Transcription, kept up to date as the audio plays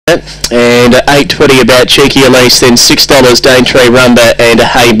and $8.20 about Cheeky Elise, then $6 Daintree Rumba and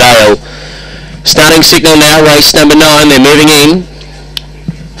Hay Bale. Starting signal now, race number 9, they're moving in.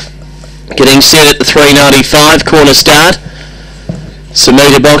 Getting set at the 3.95 corner start.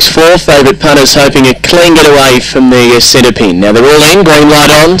 Samita box 4, favourite punters hoping a clean get away from the centre pin. Now they're all in, green light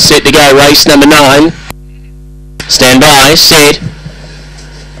on, set to go, race number 9. Stand by, set.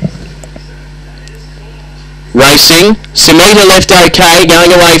 Racing. Samita left okay,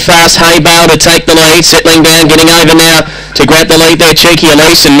 going away fast. Hay Bale to take the lead, settling down, getting over now to grab the lead there. Cheeky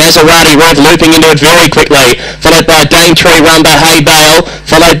Elise and Maserati Rev looping into it very quickly. Followed by Daintree Rumba, Hay Bale.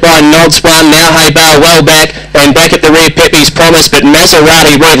 Followed by Nods One, now Hay Bale well back. And back at the rear, Pepe's Promise, but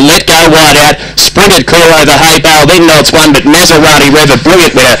Maserati Rev let go wide out. Sprinted clear over Hay Bale, then Nods One, but Maserati Rev a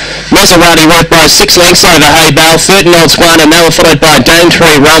brilliant winner. Maserati Rev by 6 lengths over Hay Bale. Third Nods One, and they were followed by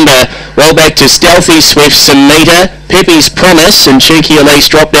Daintree Rumba. Well back to Stealthy Swift, Samita, Pepe's Promise, and Cheeky Elise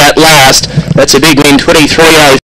dropped out last. That's a big win, 23.05.